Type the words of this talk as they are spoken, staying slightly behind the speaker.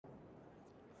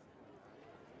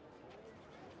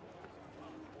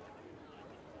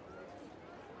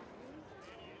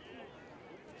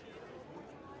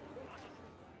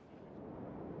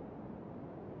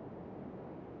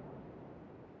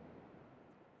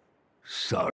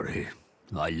sorry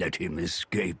I let him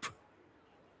escape.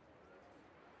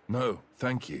 No,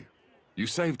 thank you. You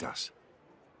saved us.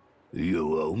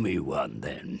 You owe me one,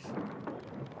 then.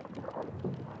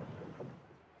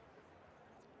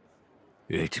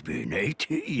 It's been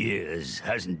 80 years,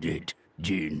 hasn't it,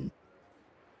 Jin?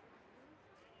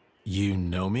 You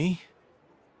know me?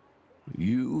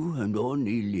 You and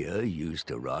Ornelia used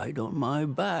to ride on my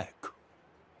back.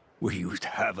 We used to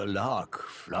have a lark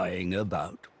flying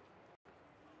about.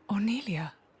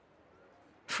 Ornelia?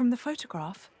 From the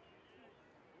photograph?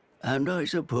 And I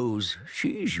suppose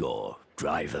she's your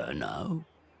driver now?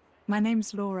 My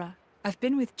name's Lora. I've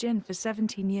been with Jin for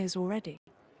 17 years already.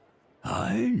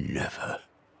 I never.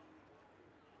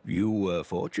 You were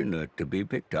fortunate to be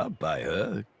picked up by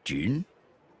her, Jin.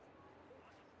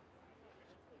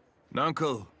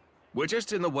 Uncle, we're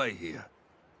just in the way here.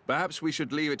 Perhaps we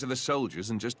should leave it to the soldiers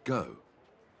and just go.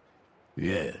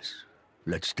 Yes,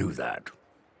 let's do that.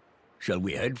 Shall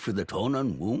we head for the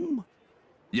Tornan womb?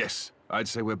 Yes, I'd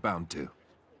say we're bound to.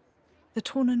 The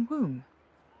Tornan womb?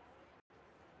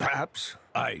 Perhaps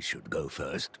I should go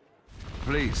first.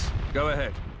 Please, go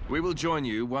ahead. We will join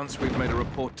you once we've made a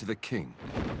report to the king.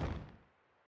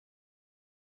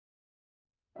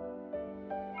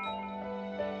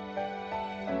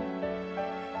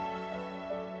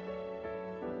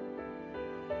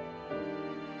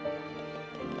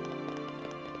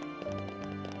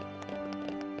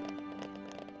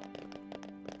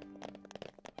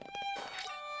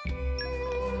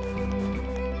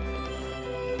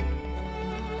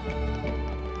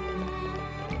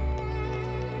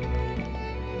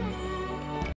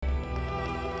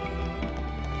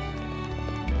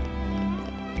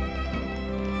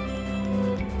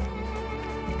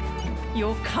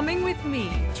 You're coming with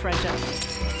me, treasure.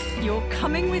 You're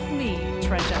coming with me,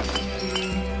 treasure.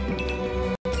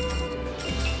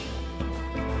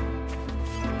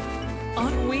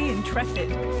 Aren't we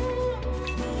intrepid?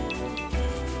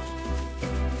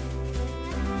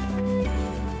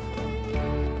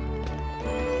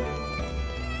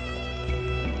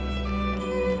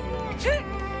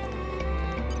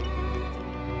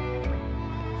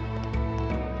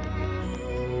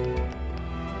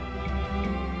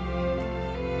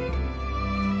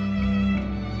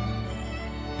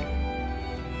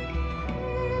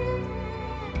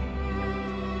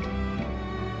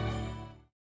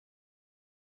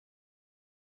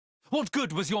 What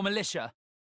good was your militia?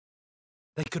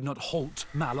 They could not halt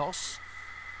Malos,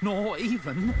 nor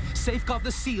even safeguard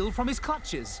the seal from his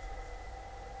clutches.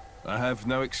 I have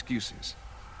no excuses.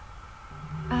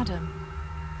 Adam.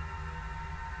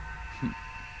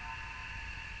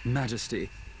 Majesty,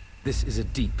 this is a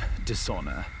deep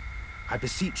dishonor. I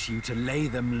beseech you to lay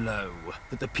them low,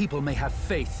 that the people may have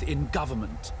faith in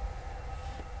government.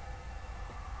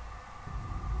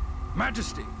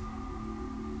 Majesty!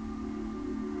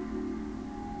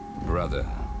 Brother,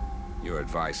 your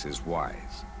advice is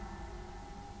wise.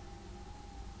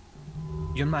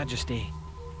 Your Majesty.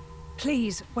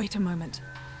 Please, wait a moment.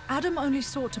 Adam only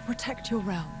sought to protect your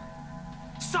realm.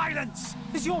 Silence!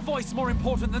 Is your voice more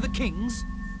important than the king's?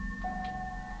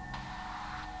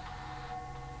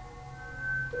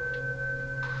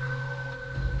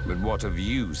 But what of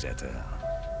you, Zeta?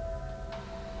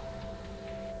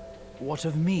 What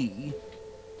of me?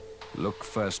 Look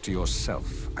first to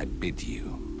yourself, I bid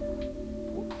you.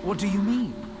 What do you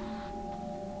mean?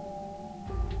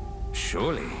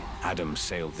 Surely Adam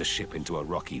sailed the ship into a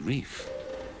rocky reef.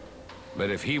 But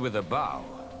if he were the bow,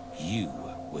 you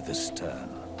were the stern.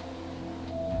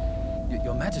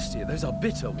 Your Majesty, those are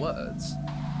bitter words.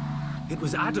 It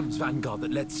was Adam's vanguard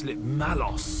that let slip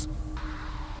Malos.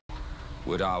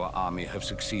 Would our army have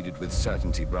succeeded with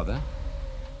certainty, brother?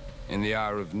 In the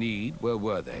hour of need, where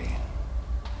were they?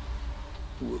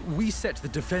 We set the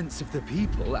defense of the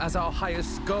people as our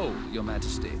highest goal, Your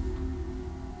Majesty.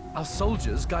 Our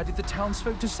soldiers guided the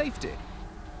townsfolk to safety.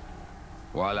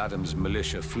 While Adam's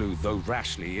militia flew, though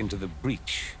rashly, into the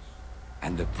breach,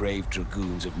 and the brave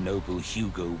dragoons of noble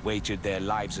Hugo wagered their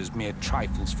lives as mere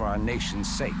trifles for our nation's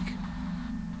sake.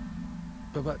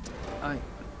 But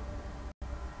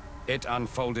It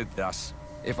unfolded thus.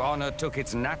 If honor took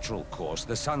its natural course,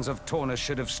 the sons of Torna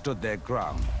should have stood their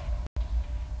ground.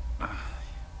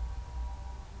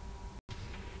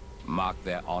 Mark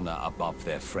their honor above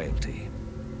their frailty.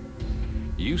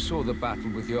 You saw the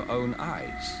battle with your own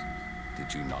eyes,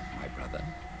 did you not, my brother?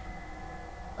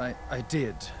 I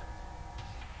did.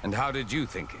 And how did you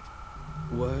think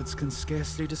it? Words can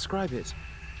scarcely describe it.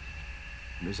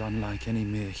 It was unlike any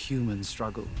mere human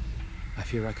struggle. I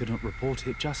fear I could not report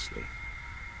it justly.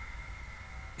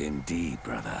 Indeed,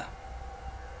 brother.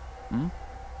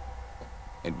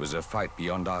 It was a fight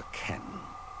beyond our ken.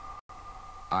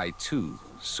 I, too,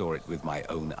 saw it with my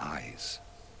own eyes.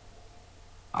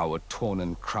 Our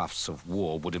Tornan crafts of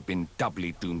war would have been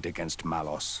doubly doomed against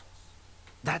Malos.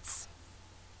 That's...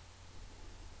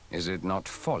 Is it not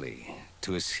folly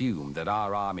to assume that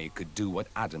our army could do what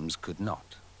Adam's could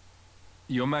not?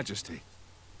 Your Majesty.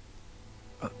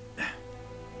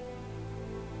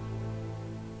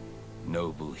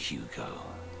 Noble Hugo,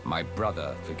 my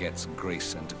brother forgets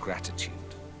grace and gratitude.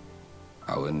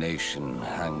 Our nation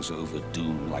hangs over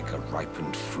doom like a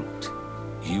ripened fruit.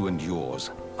 You and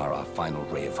yours are our final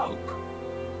ray of hope.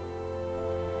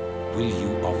 Will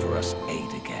you offer us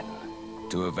aid again,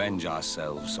 to avenge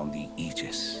ourselves on the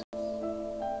Aegis?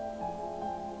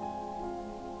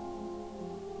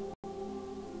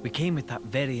 We came with that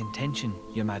very intention,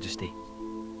 Your Majesty.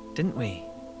 Didn't we,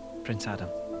 Prince Adam?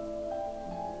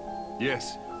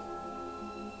 Yes.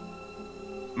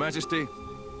 Majesty,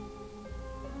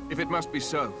 if it must be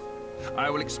so, I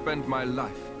will expend my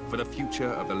life for the future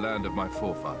of the land of my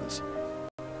forefathers.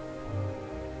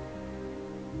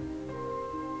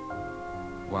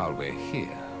 While we're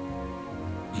here,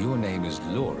 your name is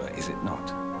Lora, is it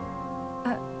not?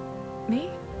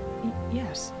 Me?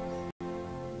 Yes.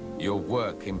 Your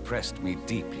work impressed me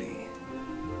deeply.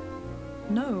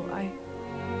 No,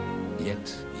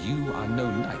 Yet you are no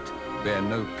knight, bear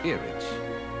no peerage.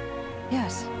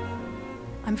 Yes.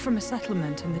 I'm from a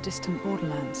settlement in the distant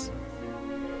borderlands.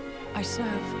 I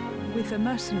serve with a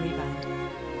mercenary band.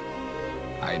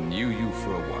 I knew you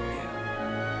for a warrior.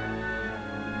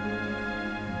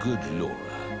 Good Lora,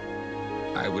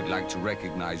 I would like to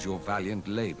recognize your valiant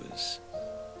labors.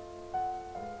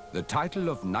 The title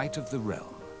of Knight of the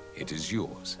Realm, it is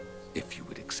yours, if you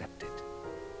would accept it.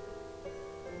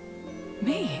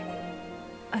 Me?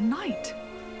 A knight?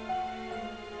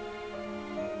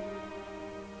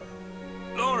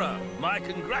 Lora, my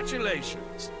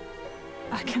congratulations.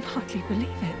 I can hardly believe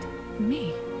it.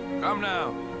 Me? Come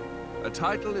now. A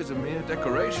title is a mere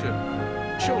decoration.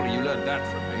 Surely you learned that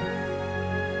from me.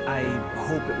 I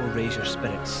hope it will raise your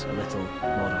spirits a little,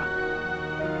 Lora.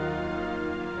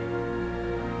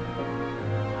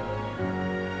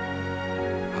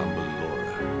 Humble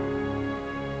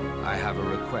Lora, I have a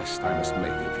request I must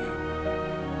make of you.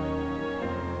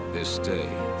 This day,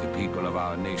 the people of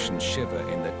our nation shiver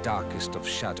in the darkest of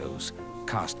shadows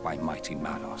cast by mighty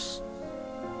Malos.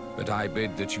 But I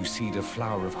bid that you seed a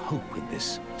flower of hope in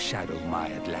this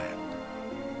shadow-mired land.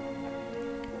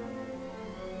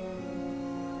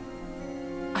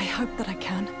 I hope that I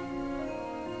can.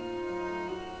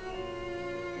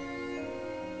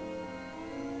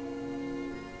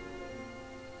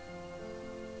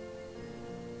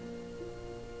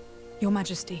 Your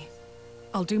Majesty,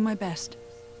 I'll do my best.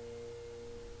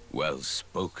 Well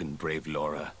spoken, brave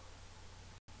Lora.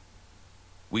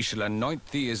 We shall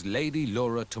anoint thee as Lady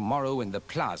Lora tomorrow in the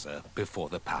plaza before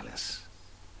the palace.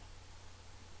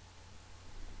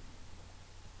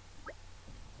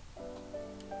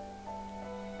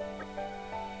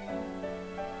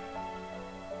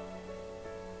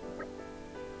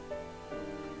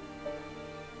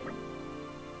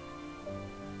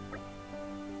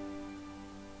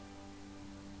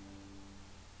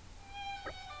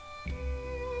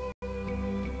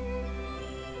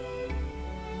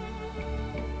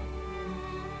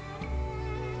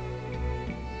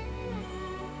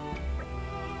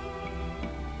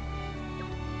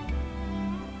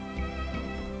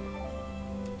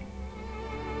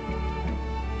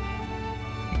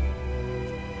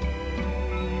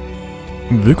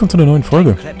 Willkommen zu einer neuen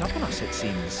Folge.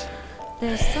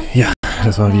 Ja,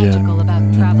 das war wieder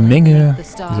eine Menge, wie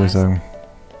soll ich sagen,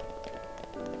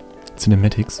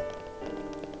 Cinematics.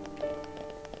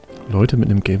 Leute mit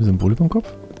einem gelben Symbol über dem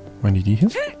Kopf? Meinen die hier?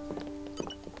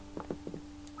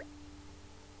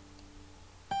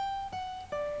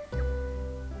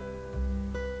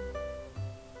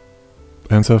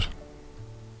 Ernsthaft?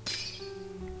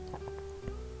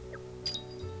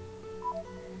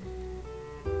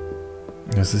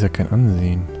 Das ist ja kein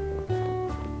Ansehen.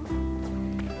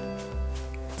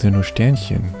 Das sind ja nur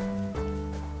Sternchen.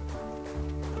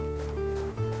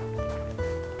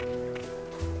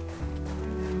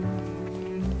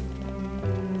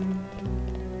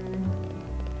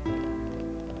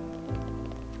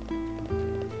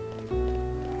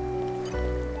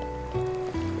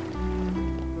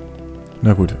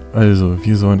 Na gut, also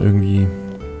wir sollen irgendwie...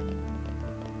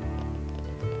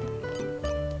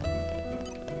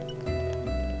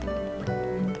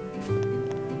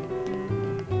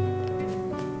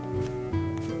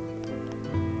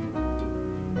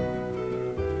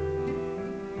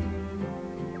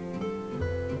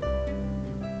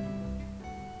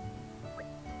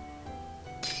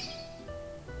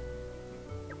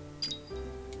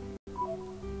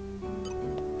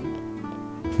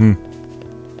 Okay,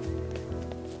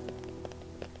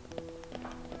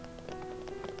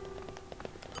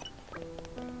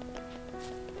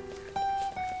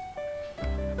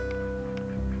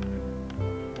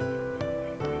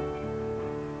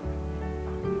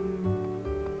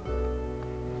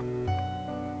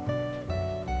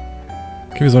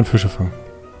 wir sollen Fische fangen.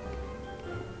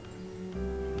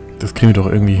 Das kriegen wir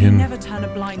doch irgendwie hin. Never turn a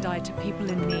blind eye to people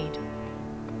in need.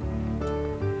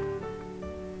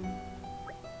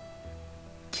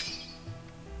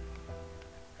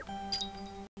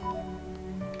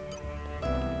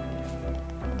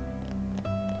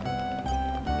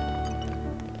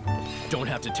 Don't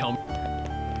have to tell me.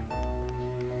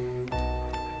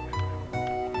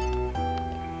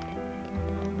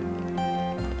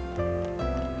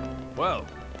 Well,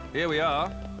 here we are.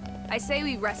 I say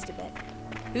we rest a bit.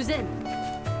 Who's in?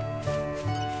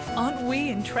 Aren't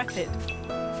we intrepid?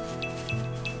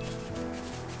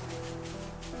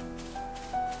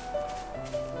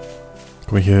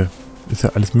 Guck mal, hier ist ja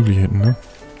alles mögliche hinten, ne?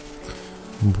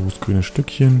 Ein grünes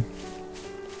Stückchen.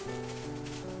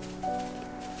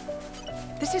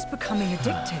 This is becoming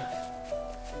addictive.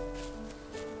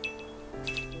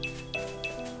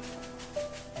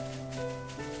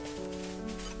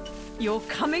 You're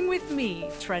coming with me,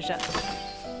 treasure.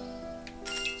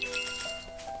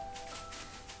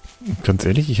 Ganz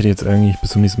ehrlich, ich hätte jetzt eigentlich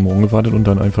bis zum nächsten Morgen gewartet und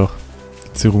dann einfach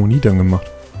die Zeremonie dann gemacht.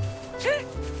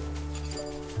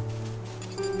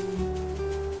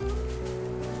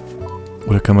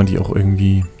 Oder kann man die auch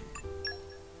irgendwie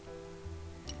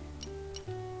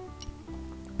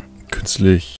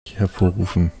künstlich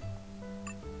hervorrufen?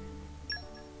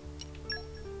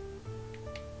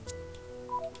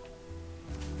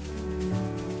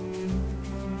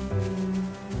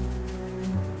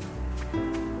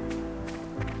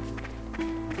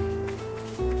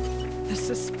 The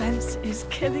suspense is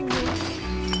killing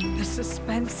me. The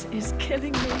suspense is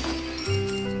killing me.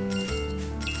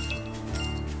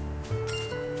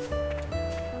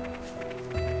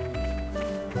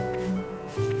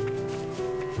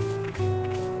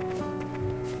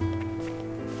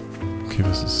 Okay,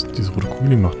 was ist diese rote Kugel?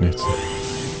 Die macht nichts.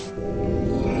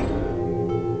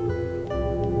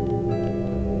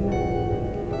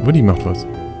 Aber die macht was.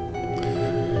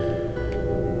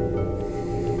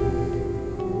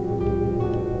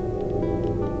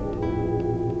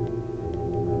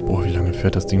 Boah, wie lange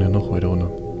fährt das Ding denn noch weiter runter?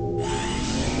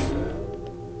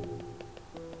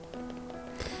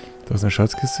 Da ist eine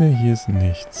Schatzkiste, hier ist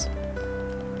nichts.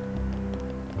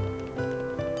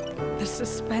 The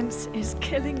suspense is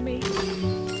killing me.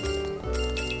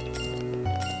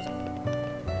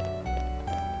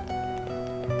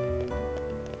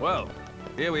 Well,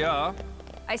 here we are.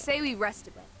 I say we rest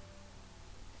a bit.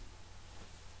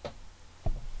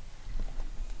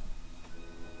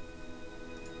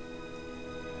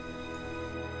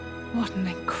 What an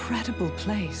incredible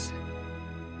place.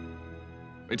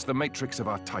 It's the matrix of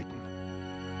our Titan.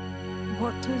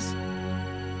 What does...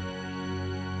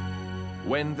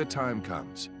 When the time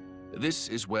comes, this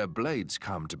is where blades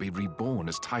come to be reborn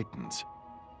as Titans.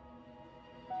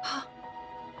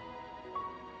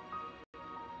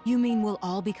 You mean we'll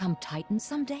all become Titans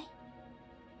someday?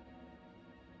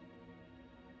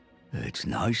 It's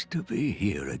nice to be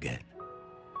here again.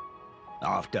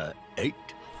 After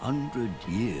 800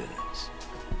 years.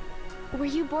 Were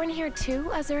you born here too,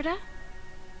 Azurda?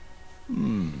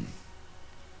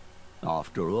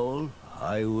 After all,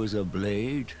 I was a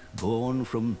blade born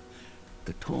from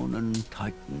the Torna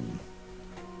Titan.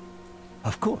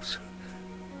 Of course,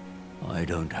 I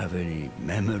don't have any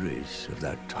memories of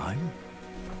that time.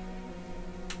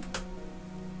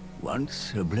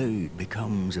 Once a blade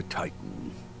becomes a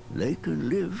Titan, they can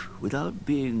live without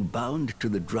being bound to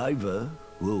the driver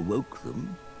who awoke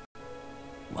them.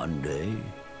 One day,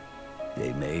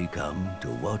 they may come to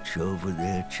watch over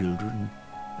their children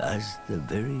as the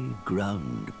very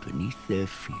ground beneath their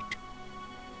feet.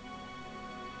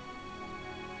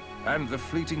 And the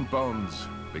fleeting bonds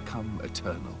become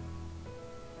eternal.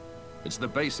 It's the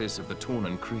basis of the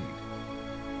Tornan Creed.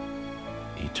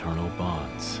 Eternal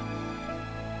bonds.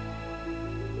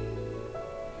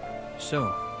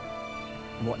 So,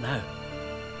 what now?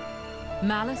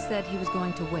 Malice said he was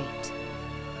going to wait.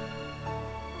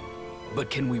 But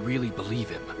can we really believe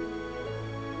him?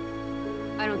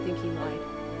 I don't think he lied.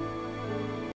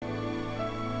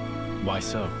 Why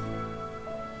so?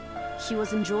 He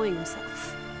was enjoying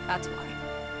himself. That's why.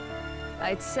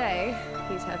 I'd say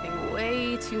he's having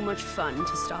way too much fun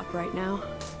to stop right now.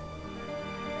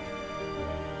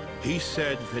 He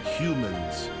said that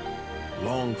humans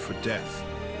long for death.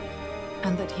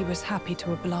 And that he was happy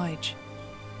to oblige.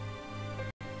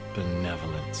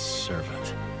 Benevolent.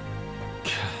 servant.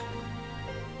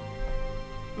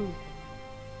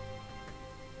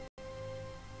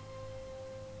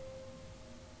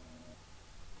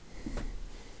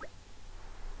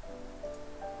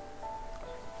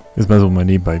 Jetzt mal so mal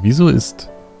nebenbei. Wieso ist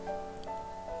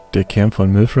der Kern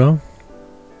von Mithra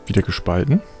wieder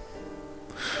gespalten?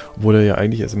 Obwohl er ja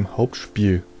eigentlich erst im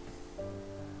Hauptspiel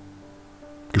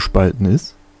gespalten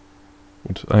ist.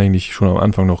 Und eigentlich schon am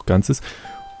Anfang noch ganz ist.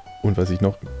 Und was ich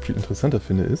noch viel interessanter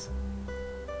finde ist,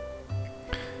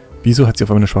 wieso hat sie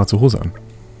auf einmal eine schwarze Hose an?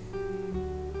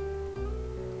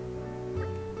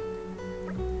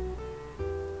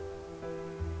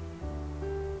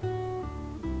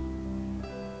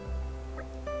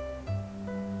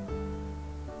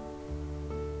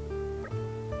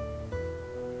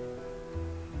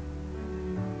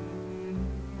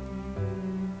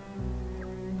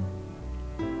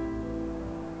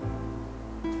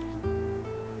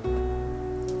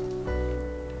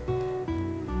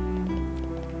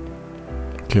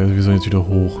 Okay, also wir sollen jetzt wieder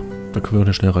hoch. Da können wir auch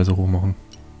eine Schnellreise hoch machen.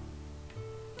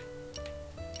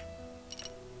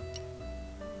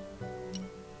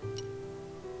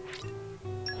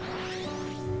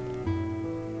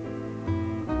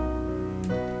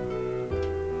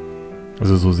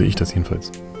 Also so sehe ich das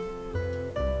jedenfalls.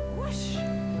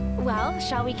 Well,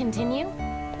 shall we continue?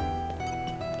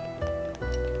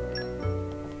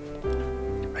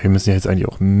 Wir müssen ja jetzt eigentlich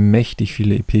auch mächtig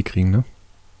viele EP kriegen, ne?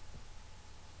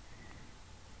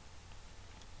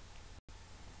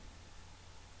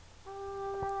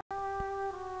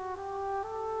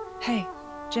 Hey,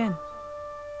 Jen.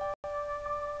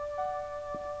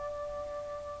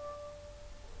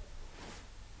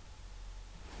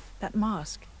 That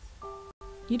mask.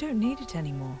 You don't need it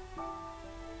anymore.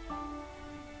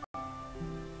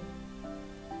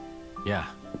 Yeah.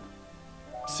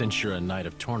 Since you're a knight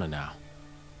of Torna now,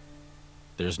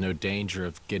 there's no danger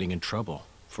of getting in trouble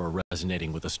for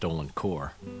resonating with a stolen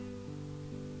core.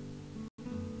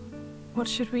 What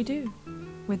should we do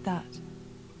with that?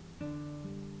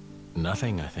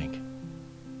 Nothing, I think.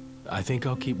 I think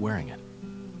I'll keep wearing it.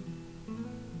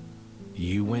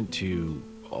 You went to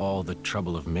all the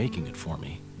trouble of making it for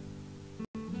me.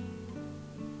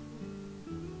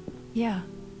 Yeah.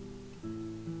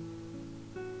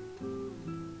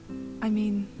 I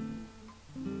mean...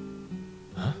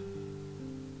 Huh?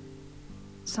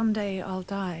 Someday I'll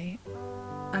die,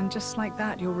 and just like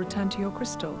that you'll return to your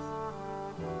crystal.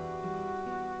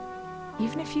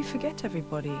 Even if you forget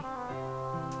everybody,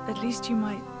 at least you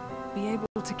might be able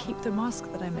to keep the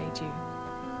mask that I made you.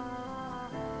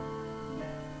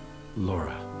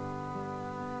 Lora.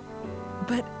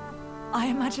 But I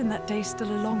imagine that day's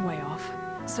still a long way off,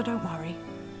 so don't worry.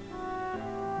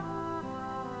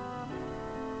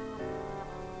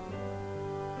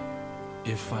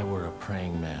 If I were a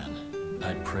praying man,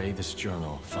 I'd pray this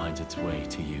journal finds its way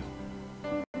to you.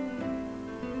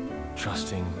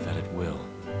 Trusting that it will,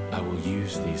 I will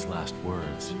use these last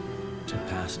words to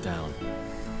pass down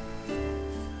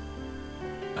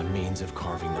a means of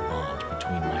carving the bond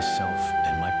between myself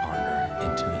and my partner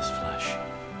into this flesh.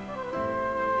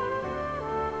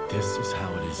 This is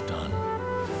how it is done.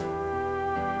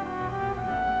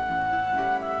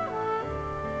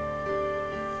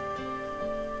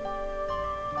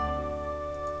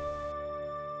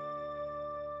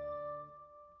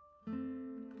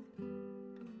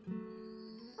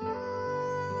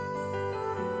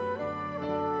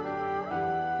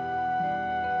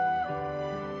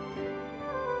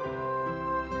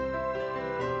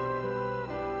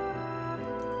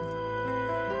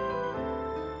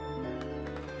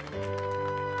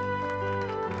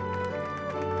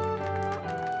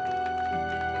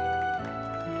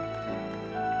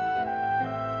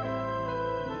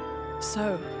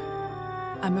 So,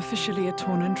 I'm officially a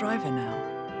Tornan driver now.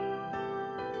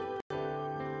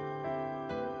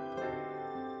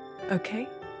 Okay,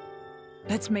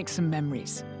 let's make some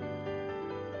memories.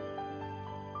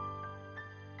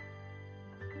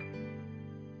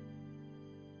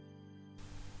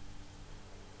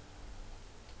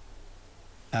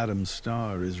 Adam's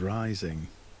star is rising.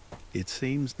 It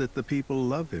seems that the people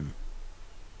love him.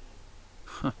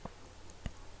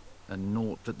 And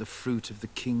naught but the fruit of the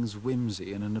king's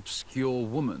whimsy and an obscure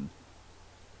woman.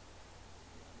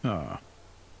 Ah.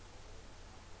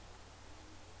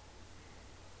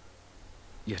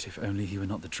 Yet if only he were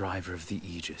not the driver of the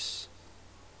Aegis.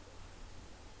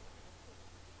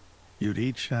 You'd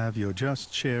each have your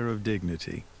just share of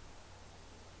dignity.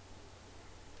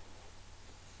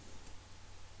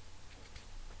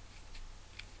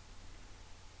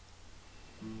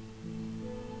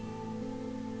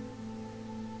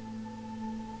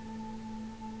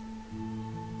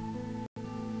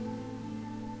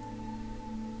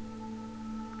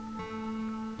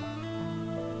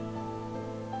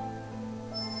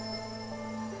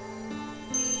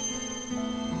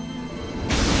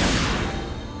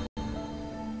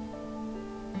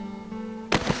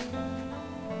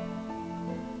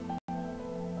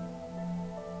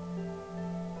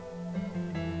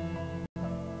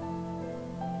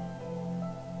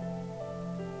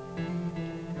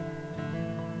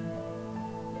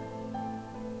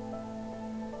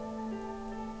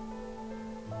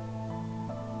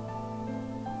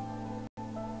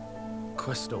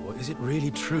 Questor, is it really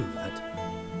true that...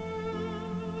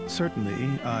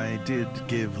 Certainly, I did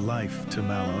give life to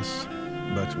Malos,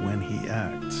 but when he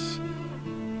acts,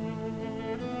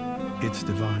 it's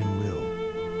divine will.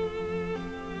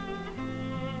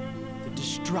 The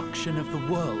destruction of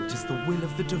the world is the will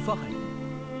of the divine?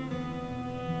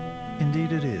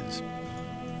 Indeed it is.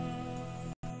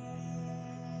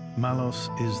 Malos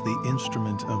is the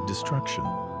instrument of destruction.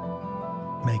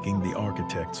 Making the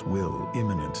architect's will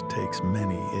imminent takes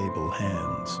many able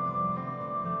hands.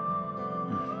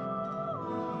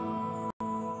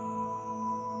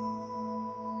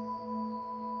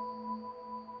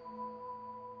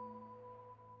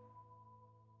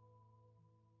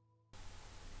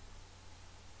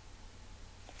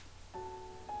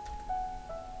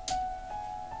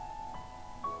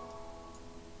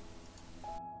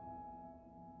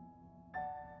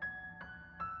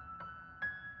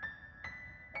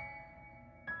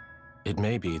 It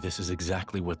may be this is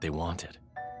exactly what they wanted.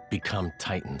 Become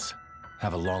Titans.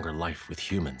 Have a longer life with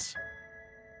humans.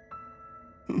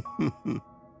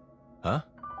 Huh?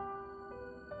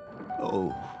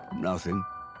 Oh, nothing.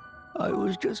 I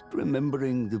was just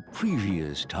remembering the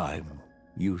previous time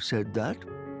you said that.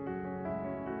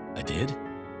 I did?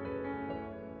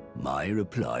 My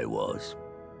reply was,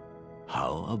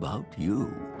 how about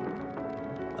you?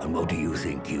 And what do you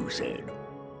think you said?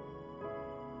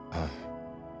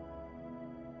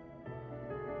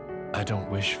 I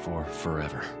don't wish for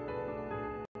forever.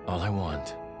 All I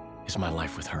want is my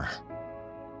life with her.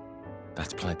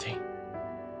 That's plenty.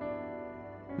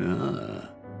 Ah.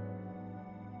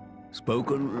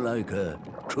 Spoken like a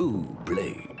true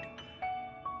blade.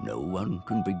 No one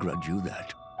can begrudge you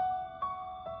that.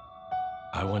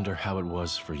 I wonder how it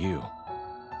was for you.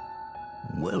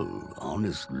 Well,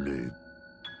 honestly,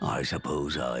 I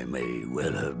suppose I may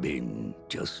well have been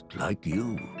just like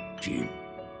you, Jim.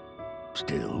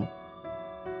 Still?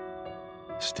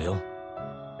 Still?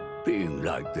 Being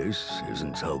like this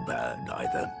isn't so bad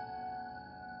either.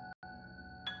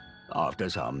 After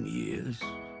some years,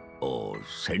 or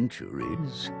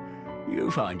centuries, you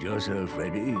find yourself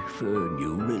ready for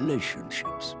new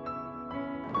relationships.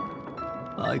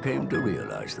 I came to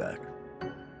realize that.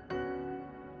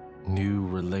 New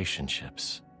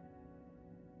relationships.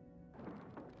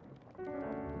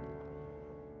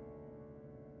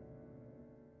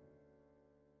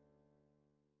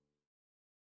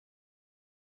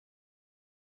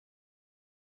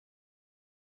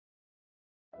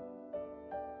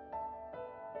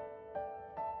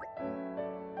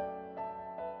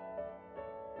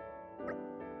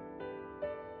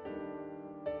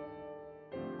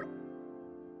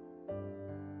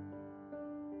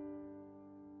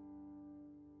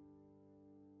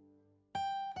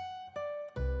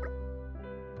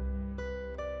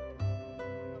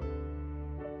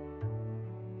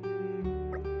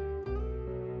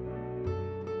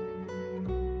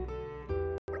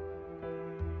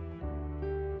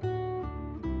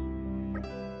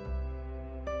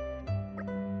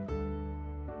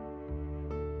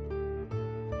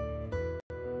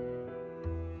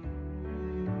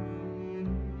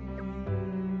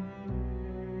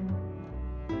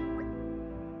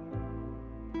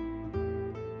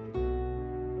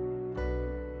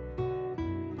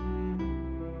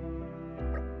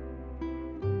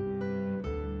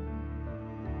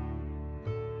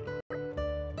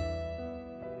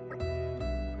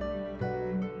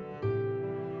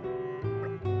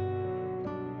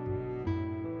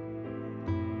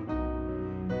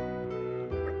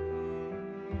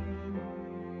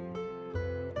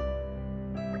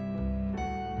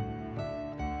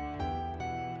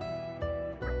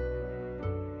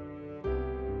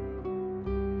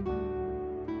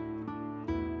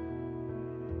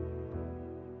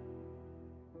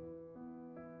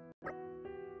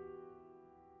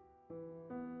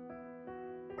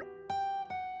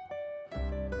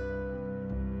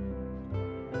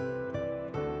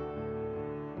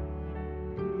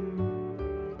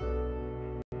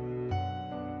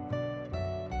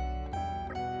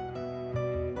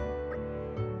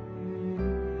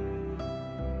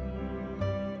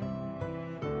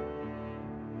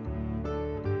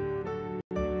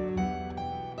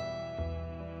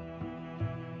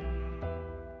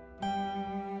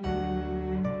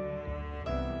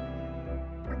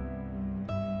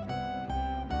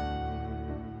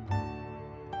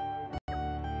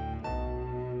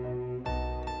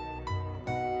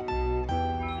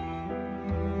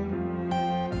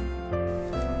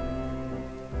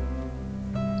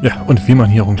 Ja, und wir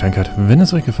machen hier auch einen kleinen Cut. Wenn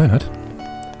es euch gefallen hat,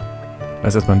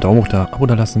 lasst erstmal einen Daumen hoch da, Abo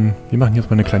da lassen. Wir machen hier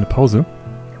erstmal eine kleine Pause.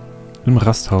 Im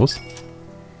Rasthaus.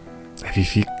 Wie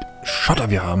viel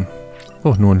Schotter wir haben.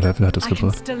 Oh, nur ein Level hat das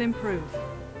gebracht.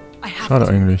 Schade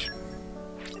eigentlich.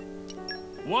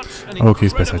 Aber okay,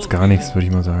 ist besser als gar nichts, würde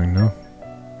ich mal sagen, ne?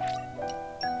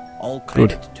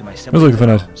 Gut. Wenn es euch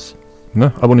gefallen hat,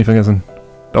 ne? Abo nicht vergessen.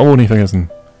 Daumen hoch nicht vergessen.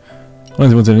 Und dann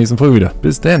sehen wir uns in der nächsten Folge wieder.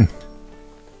 Bis dann.